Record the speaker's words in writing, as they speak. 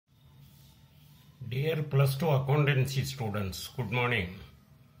Dear plus 2 accountancy students, good morning.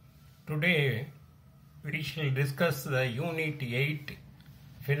 Today we shall discuss the Unit 8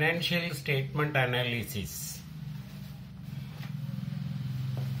 Financial Statement Analysis.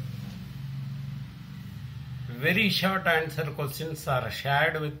 Very short answer questions are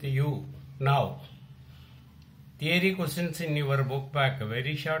shared with you now. Theory questions in your book back,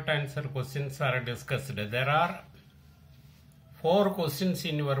 very short answer questions are discussed. There are 4 questions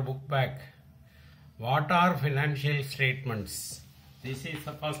in your book back. What are financial statements? This is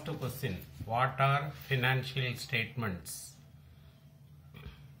the first question. What are financial statements?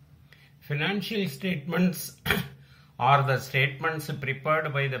 Financial statements are the statements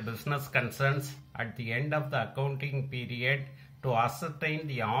prepared by the business concerns at the end of the accounting period to ascertain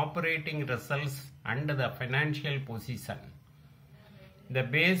the operating results and the financial position. The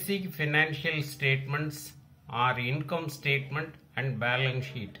basic financial statements are income statement and balance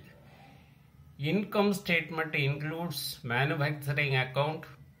sheet. Income statement includes manufacturing account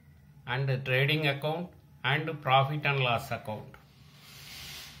and trading account and profit and loss account.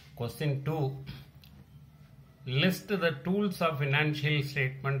 Question 2. List the tools of financial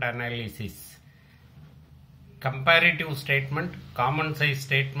statement analysis. Comparative statement, common size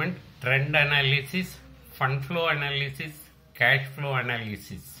statement, trend analysis, fund flow analysis, cash flow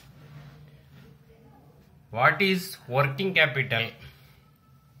analysis. What is working capital?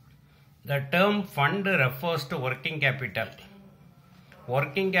 The term fund refers to working capital.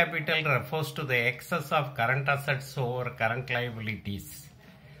 Working capital refers to the excess of current assets over current liabilities.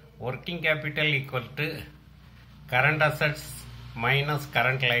 Working capital equal to current assets minus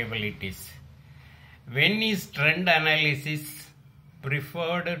current liabilities. When is trend analysis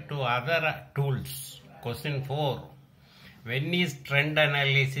preferred to other tools? Question 4. When is trend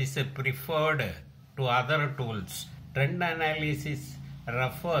analysis preferred to other tools? Trend analysis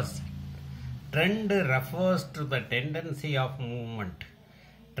refers to the tendency of movement.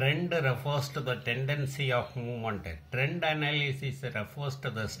 Trend refers to the tendency of movement. Trend analysis refers to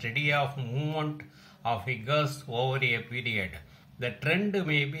the study of movement of figures over a period. The trend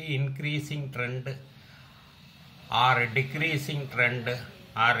may be increasing trend or decreasing trend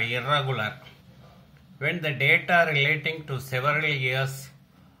or irregular. When the data relating to several years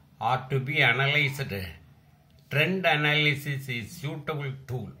are to be analyzed, trend analysis is suitable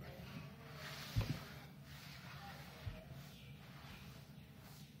tool.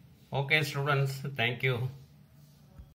 Okay students, thank you.